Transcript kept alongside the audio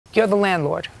You're the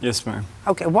landlord? Yes, ma'am.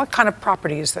 Okay, what kind of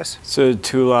property is this? It's a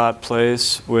 2-lot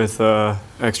place with a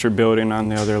extra building on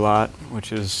the other lot,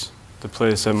 which is the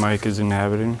place that Mike is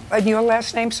inhabiting. And your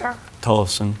last name, sir?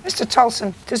 Tulson. Mr.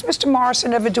 Tulson, does Mr.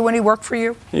 Morrison ever do any work for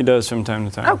you? He does from time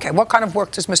to time. Okay, what kind of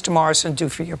work does Mr. Morrison do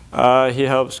for you? He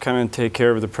helps kind of take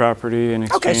care of the property in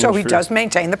exchange. Okay, so he does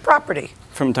maintain the property.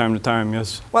 From time to time,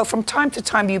 yes. Well, from time to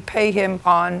time, you pay him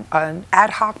on an ad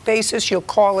hoc basis. You'll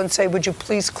call and say, would you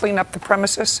please clean up the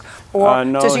premises? Or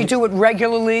no, does he do it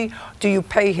regularly? Do you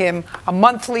pay him a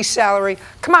monthly salary?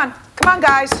 Come on,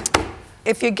 guys.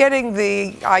 If you're getting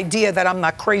the idea that I'm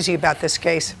not crazy about this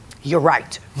case, you're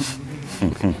right.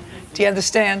 Do you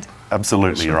understand?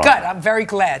 Absolutely, you're right. Good, I'm very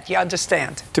glad you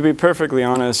understand. To be perfectly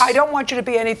honest... I don't want you to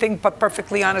be anything but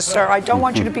perfectly honest, sir. I don't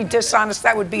want you to be dishonest.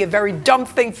 That would be a very dumb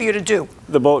thing for you to do.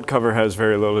 The bolt cover has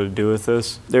very little to do with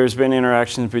this. There's been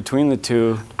interactions between the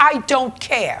two. I don't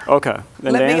care. Okay,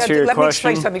 then to answer your question... Let me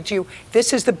explain something to you.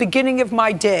 This is the beginning of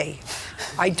my day.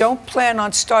 I don't plan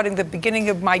on starting the beginning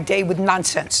of my day with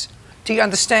nonsense. Do you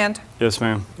understand? Yes,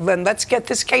 ma'am. Then let's get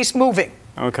this case moving.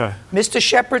 Okay. Mr.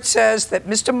 Shepard says that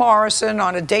Mr. Morrison,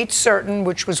 on a date certain,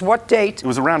 which was what date? It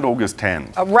was around August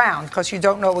 10th. Around, because you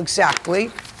don't know exactly.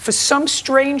 For some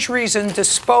strange reason,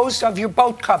 disposed of your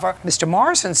boat cover. Mr.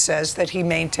 Morrison says that he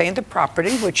maintained the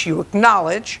property, which you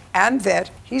acknowledge, and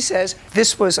that he says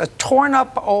this was a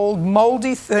torn-up, old,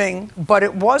 moldy thing, but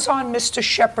it was on Mr.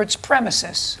 Shepard's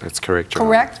premises. That's correct, Your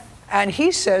Honor. Correct? And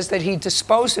he says that he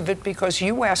disposed of it because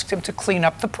you asked him to clean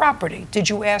up the property. Did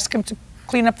you ask him to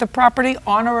clean up the property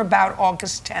on or about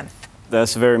August 10th?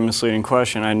 That's a very misleading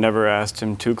question. I never asked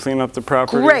him to clean up the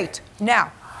property. Great.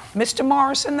 Now, Mr.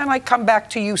 Morrison, then I come back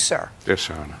to you, sir. Yes,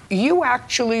 Your Honor. You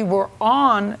actually were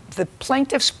on the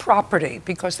plaintiff's property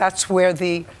because that's where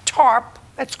the tarp,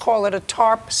 let's call it a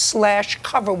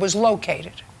tarp/cover, was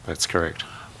located. That's correct.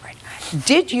 Right.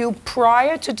 Did you,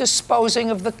 prior to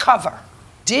disposing of the cover,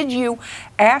 did you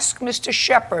ask Mr.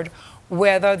 Shepard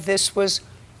whether this was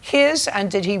his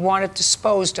and did he want it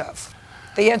disposed of?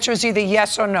 The answer is either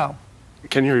yes or no.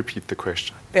 Can you repeat the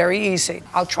question? Very easy.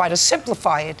 I'll try to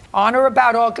simplify it. On or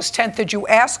about August 10th, did you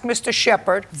ask Mr.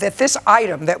 Shepard that this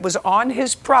item that was on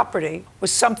his property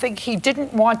was something he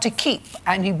didn't want to keep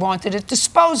and he wanted it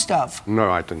disposed of? No,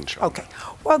 I didn't, Your Honor. Okay.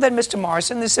 Well, then, Mr.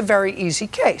 Morrison, this is a very easy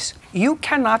case. You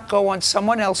cannot go on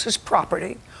someone else's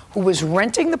property who was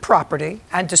renting the property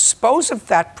and dispose of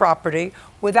that property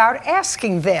without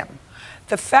asking them.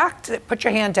 The fact that, put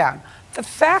your hand down, the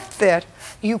fact that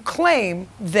you claim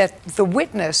that the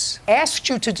witness asked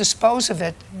you to dispose of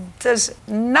it does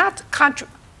not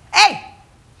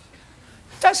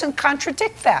doesn't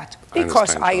contradict that.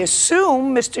 Because I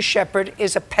assume Mr. Shepard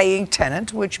is a paying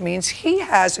tenant, which means he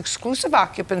has exclusive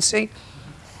occupancy.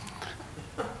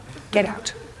 Get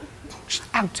out.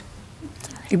 Out.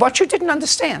 What you didn't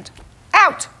understand.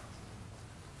 Out!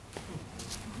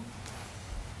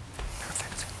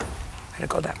 Perfect. I'm going to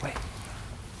go that way.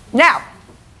 Now,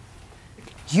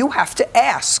 you have to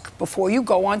ask before you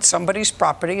go on somebody's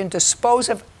property and dispose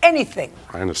of anything.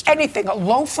 I understand. Anything, a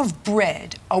loaf of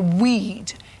bread, a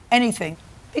weed, anything.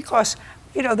 Because,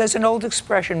 you know, there's an old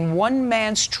expression, one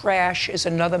man's trash is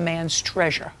another man's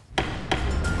treasure.